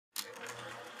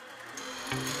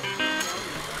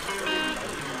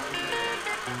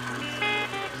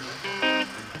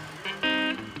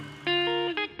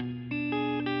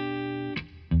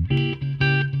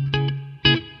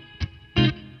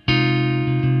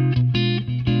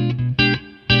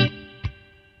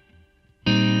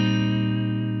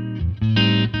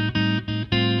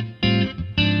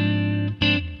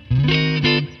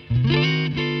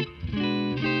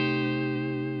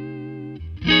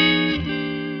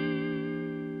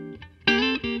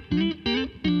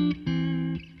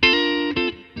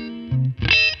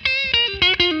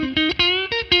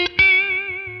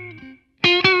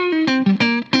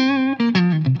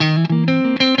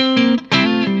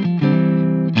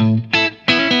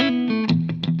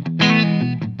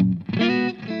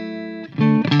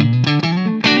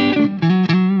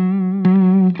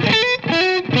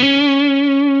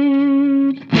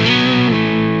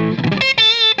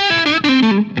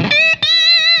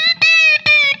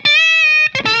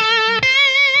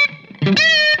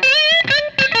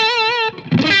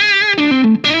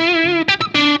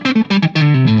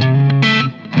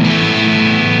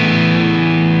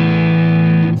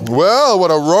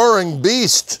roaring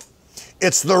beast.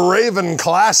 It's the Raven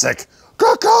Classic.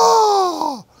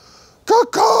 Caw-caw!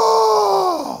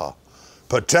 Caw-caw!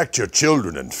 Protect your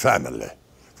children and family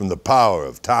from the power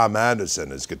of Tom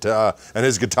Anderson and his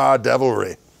guitar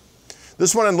devilry.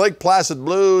 This one in Lake Placid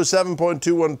Blue,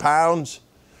 7.21 pounds.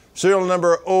 Serial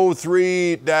number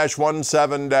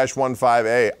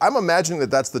 03-17-15A. I'm imagining that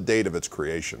that's the date of its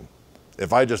creation,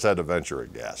 if I just had to venture a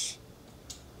guess.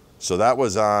 So that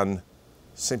was on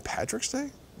St. Patrick's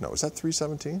Day? No, is that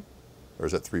 3/17? Or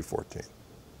is that 3/14?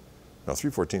 No,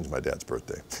 3/14 is my dad's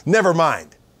birthday. Never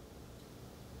mind.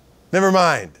 Never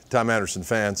mind, Tom Anderson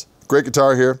fans. Great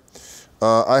guitar here.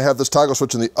 I have this toggle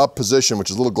switch in the up position, which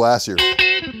is a little glassier.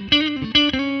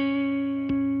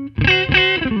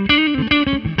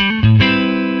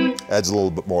 Adds a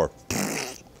little bit more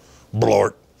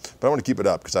blort. But I want to keep it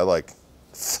up because I like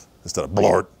instead of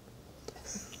blort.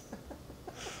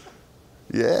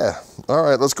 Yeah. All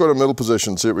right, let's go to middle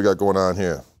position, see what we got going on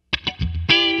here.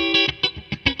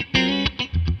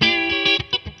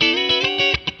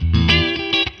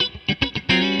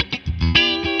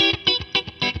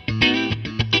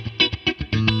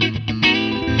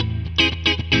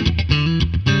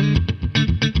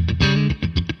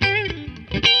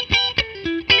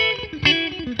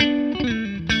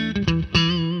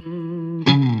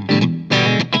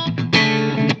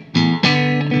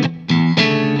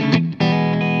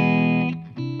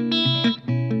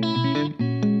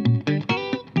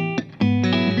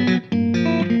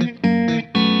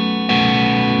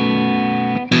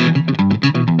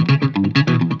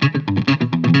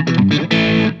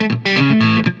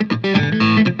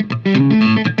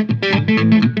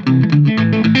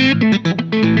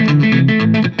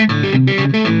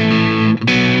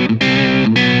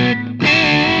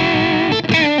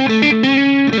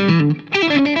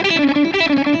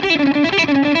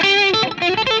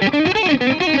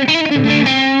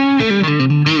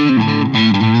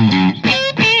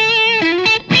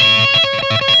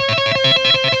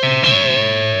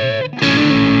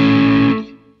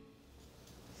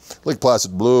 Lake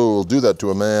Placid Blue will do that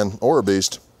to a man or a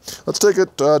beast. Let's take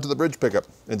it to the bridge pickup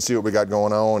and see what we got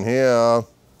going on here. Oh,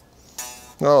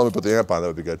 let me put the amp on, that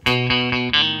would be good.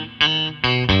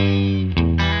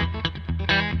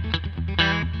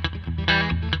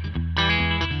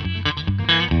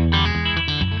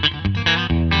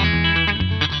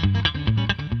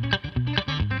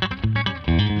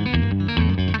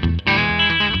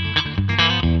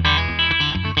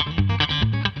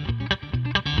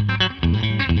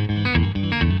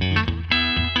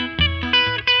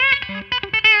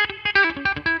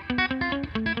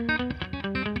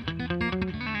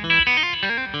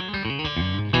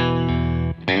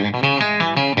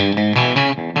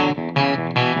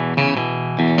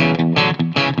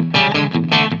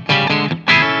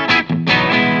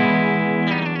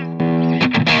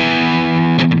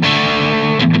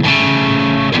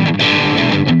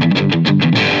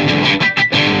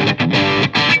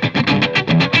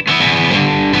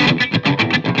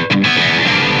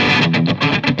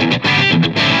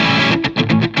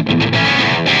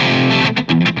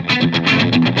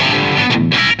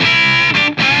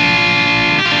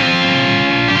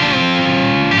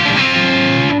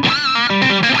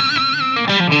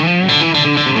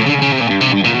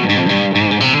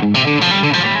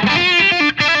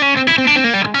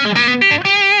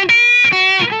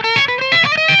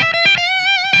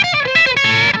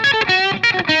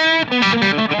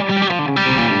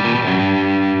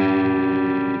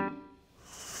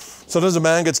 Sometimes a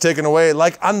man gets taken away,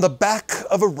 like on the back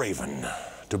of a raven,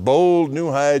 to bold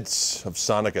new heights of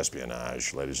sonic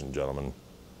espionage, ladies and gentlemen.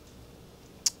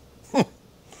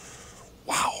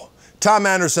 Wow. Tom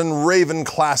Anderson, Raven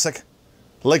Classic,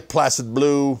 Lake Placid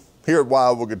Blue, here at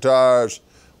Wildwood Guitars.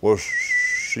 We'll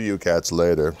see you cats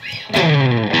later.